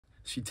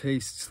She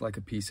tastes like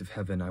a piece of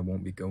heaven I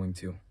won't be going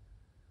to.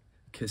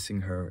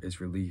 Kissing her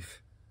is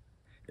relief.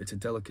 It's a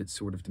delicate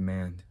sort of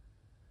demand.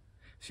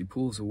 She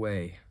pulls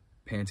away,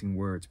 panting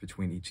words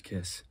between each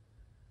kiss.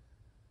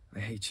 I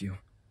hate you.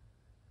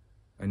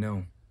 I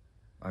know,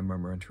 I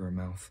murmur into her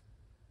mouth.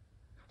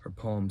 Her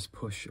palms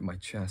push at my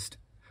chest,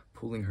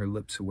 pulling her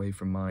lips away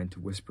from mine to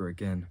whisper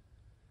again.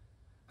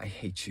 I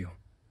hate you.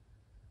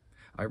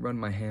 I run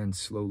my hands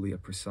slowly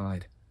up her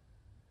side.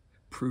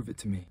 Prove it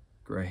to me,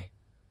 Gray,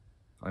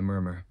 I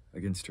murmur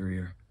against her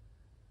ear.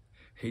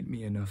 Hate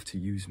me enough to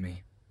use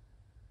me.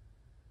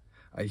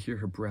 I hear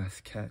her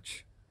breath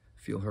catch,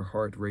 feel her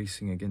heart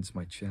racing against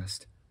my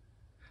chest.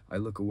 I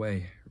look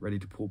away, ready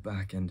to pull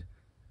back, and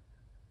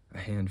a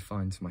hand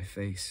finds my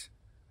face,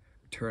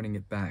 turning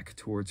it back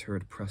towards her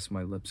to press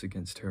my lips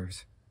against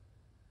hers.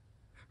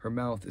 Her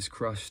mouth is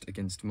crushed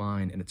against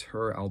mine, and it's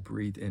her I'll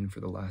breathe in for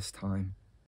the last time.